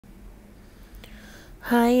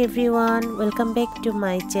Hi everyone, welcome back to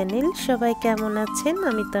my channel. সবাই কেমন আছেন?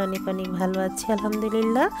 আমি তো অনেক অনেক ভালো আছি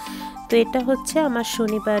আলহামদুলিল্লাহ। তো এটা হচ্ছে আমার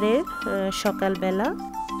শনিবারের সকালবেলা।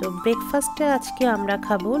 তো ব্রেকফাস্টে আজকে আমরা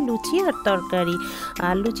খাবো লুচি আর তরকারি।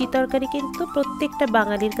 আর লুচি তরকারি কিন্তু প্রত্যেকটা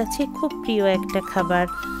বাঙালির কাছে খুব প্রিয় একটা খাবার।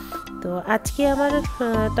 তো আজকে আমার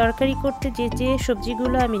তরকারি করতে যে যে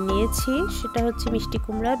সবজিগুলো আমি নিয়েছি সেটা হচ্ছে মিষ্টি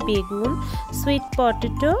কুমড়া, বেগুন, সুইট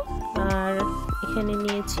পটেটো, আর এখানে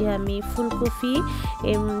নিয়েছি আমি ফুলকপি,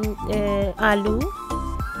 আলু,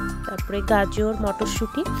 তারপরে গাজর,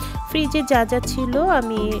 মটরশুঁটি। ফ্রিজে যা যা ছিল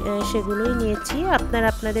আমি সেগুলোই নিয়েছি। আপনারা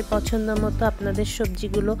আপনাদের পছন্দ মতো আপনাদের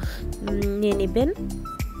সবজিগুলো নিয়ে নেবেন।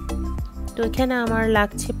 তো এখানে আমার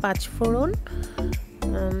লাগছে 5 ফোড়ন,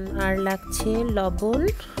 আর লাগছে লবণ,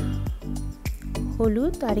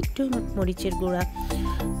 হলুদ আর একটু মরিচের গুঁড়া।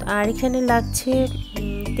 আর এখানে লাগছে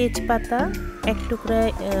তেজপাতা, এক টুকরা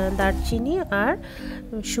দারচিনি আর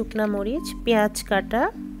শুকনা মরিচ, পেঁয়াজ কাটা,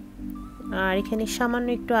 আর এখানে সামান্য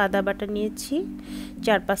একটু আদা বাটা নিয়েছি,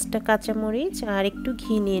 4-5টা কাঁচামরিচ আর একটু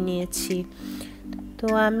ঘি নিয়ে নিয়েছি। তো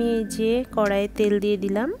আমি এই যে কড়াইয়ে তেল দিয়ে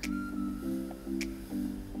দিলাম।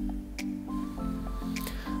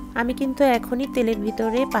 আমি কিন্তু এখনই তেলের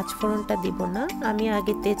ভিতরে 5 ফোড়নটা দিব না, আমি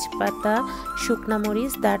আগে তেজপাতা, শুকনা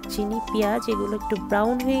মরিচ, দারচিনি, পেঁয়াজ এগুলো একটু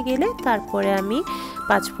ব্রাউন হয়ে গেলে তারপরে আমি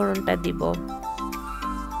 5 ফোড়নটা দিব।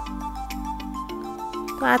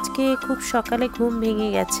 তো আজকে খুব সকালে ঘুম ভেঙে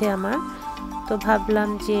গেছে আমার, তো ভাবলাম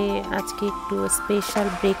যে আজকে একটু স্পেশাল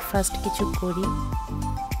ব্রেকফাস্ট কিছু করি,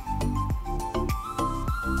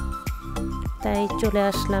 তাই চলে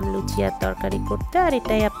আসলাম লুচি আর তরকারি করতে, আর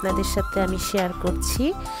এটাই আপনাদের সাথে আমি শেয়ার করছি।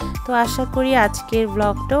 তো আশা করি আজকের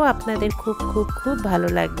ব্লগটাও আপনাদের খুব খুব খুব ভালো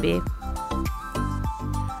লাগবে।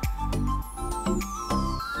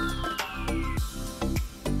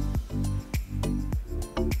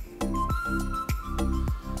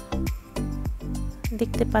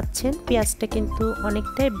 দেখতে পাচ্ছেন পেঁয়াজটা কিন্তু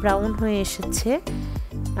অনেকটাই ব্রাউন হয়ে এসেছে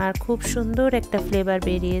আর খুব সুন্দর একটা ফ্লেভার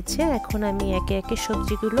বেরিয়েছে। এখন আমি একে একে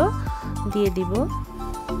সবজিগুলো দিয়ে দিব।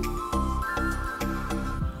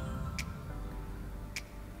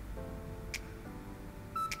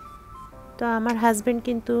 তো আমার হাজবেন্ড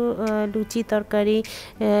কিন্তু লুচি তরকারি,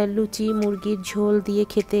 লুচি মুরগির ঝোল দিয়ে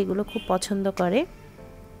খেতে এগুলো খুব পছন্দ করে।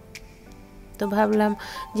 তো ভাবলাম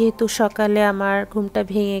যেহেতু সকালে আমার ঘুমটা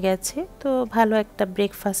ভেঙে গেছে, তো ভালো একটা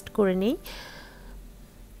ব্রেকফাস্ট করে নিই।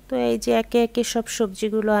 তো এই যে একে একে সব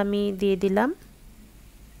সবজিগুলো আমি দিয়ে দিলাম।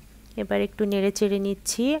 এবার একটু নেড়ে চেড়ে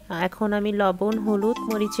নিচ্ছি। এখন আমি লবণ, হলুদ,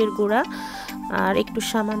 মরিচের গুঁড়া আর একটু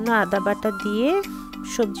সামান্য আদা বাটা দিয়ে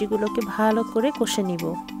সবজিগুলোকে ভালো করে কষে নিব,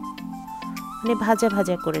 মানে ভাজা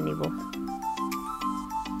ভাজা করে নিব।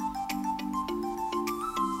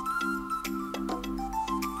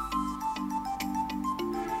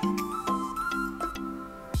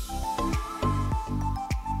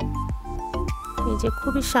 এই যে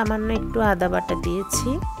খুবই সামান্য একটু আদা বাটা দিয়েছি।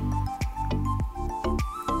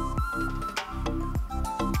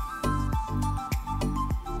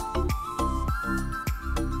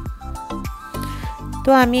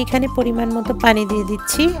 তো আমি এখানে পরিমাণ মতো পানি দিয়ে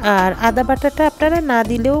দিচ্ছি। আর আদা বাটাটা আপনারা না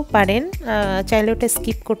দিলেও পারেন, চাইলে ওটা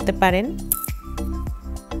স্কিপ করতে পারেন।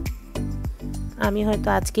 আমি হয়তো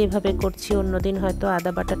আজকে এভাবে করছি, অন্যদিন হয়তো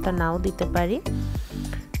আদা বাটাটা নাও দিতে পারি।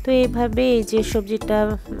 তো এইভাবে এই যে সবজিটা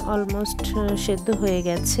অলমোস্ট সেদ্ধ হয়ে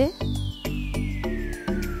গেছে।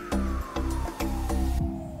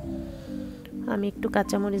 আমি একটু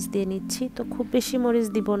কাঁচামরিচ দিয়ে নিচ্ছি। তো খুব বেশি মরিচ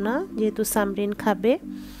দিব না, যেহেতু সামরিন খাবে।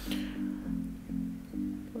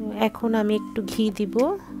 এখন আমি একটু ঘি দিব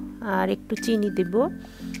আর একটু চিনি দিব।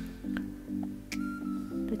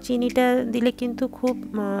 তো চিনিটা দিলে কিন্তু খুব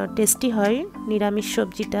টেস্টি হয় নিরামিষ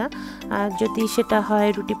সবজিটা। আর যদি সেটা হয়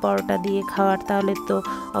রুটি পরোটা দিয়ে খাওয়ার, তাহলে তো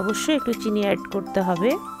অবশ্যই একটু চিনি অ্যাড করতে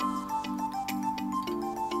হবে।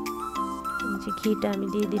 যে ঘিটা আমি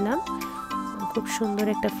দিয়ে দিলাম, খুব সুন্দর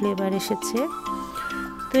একটা ফ্লেভার এসেছে।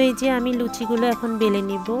 তো এই যে আমি লুচিগুলো এখন বেলে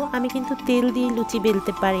নিব। আমি কিন্তু তেল দিয়ে লুচি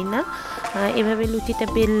বেলতে পারি না, এভাবে লুচিটা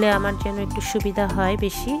বেললে আমার যেন একটু সুবিধা হয়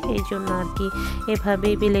বেশি, এই জন্য আর কি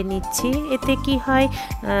এভাবেই বেলে নিচ্ছি। এতে কি হয়,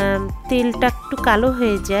 তেলটা একটু কালো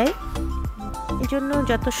হয়ে যায়, এই জন্য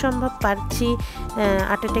যত সম্ভব পারছি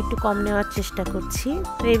আটাটা একটু কম নেওয়ার চেষ্টা করছি।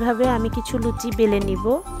 তো এইভাবে আমি কিছু লুচি বেলে নিব।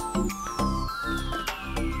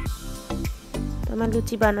 আমার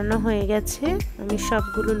লুচি বানানো হয়ে গেছে, আমি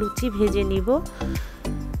সবগুলো লুচি ভেজে নিব।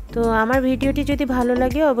 তো আমার ভিডিওটি যদি ভালো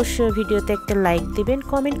লাগে অবশ্যই ভিডিওতে একটা লাইক দিবেন,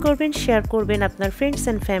 কমেন্ট করবেন, শেয়ার করবেন আপনার ফ্রেন্ডস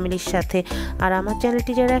অ্যান্ড ফ্যামিলির সাথে। আর আমার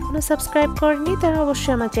চ্যানেলটি যারা এখনও সাবস্ক্রাইব করেনি তারা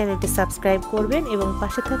অবশ্যই আমার চ্যানেলটি সাবস্ক্রাইব করবেন এবং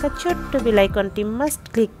পাশে থাকা ছোট্ট বেল আইকনটি মাস্ট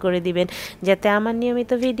ক্লিক করে দিবেন, যাতে আমার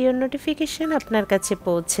নিয়মিত ভিডিওর নোটিফিকেশন আপনার কাছে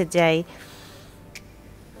পৌঁছে যায়।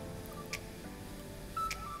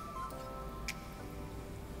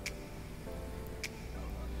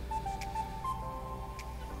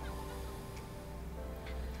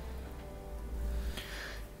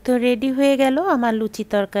 তো রেডি হয়ে গেল আমার লুচি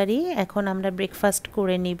তরকারি। এখন আমরা ব্রেকফাস্ট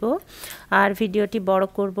করে নিব। আর ভিডিওটি বড়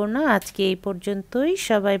করব না, আজকে এই পর্যন্তই।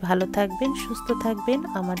 সবাই ভালো থাকবেন, সুস্থ থাকবেন,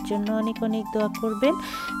 আমার জন্য অনেক অনেক দোয়া করবেন।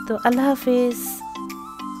 তো আল্লাহ হাফেজ।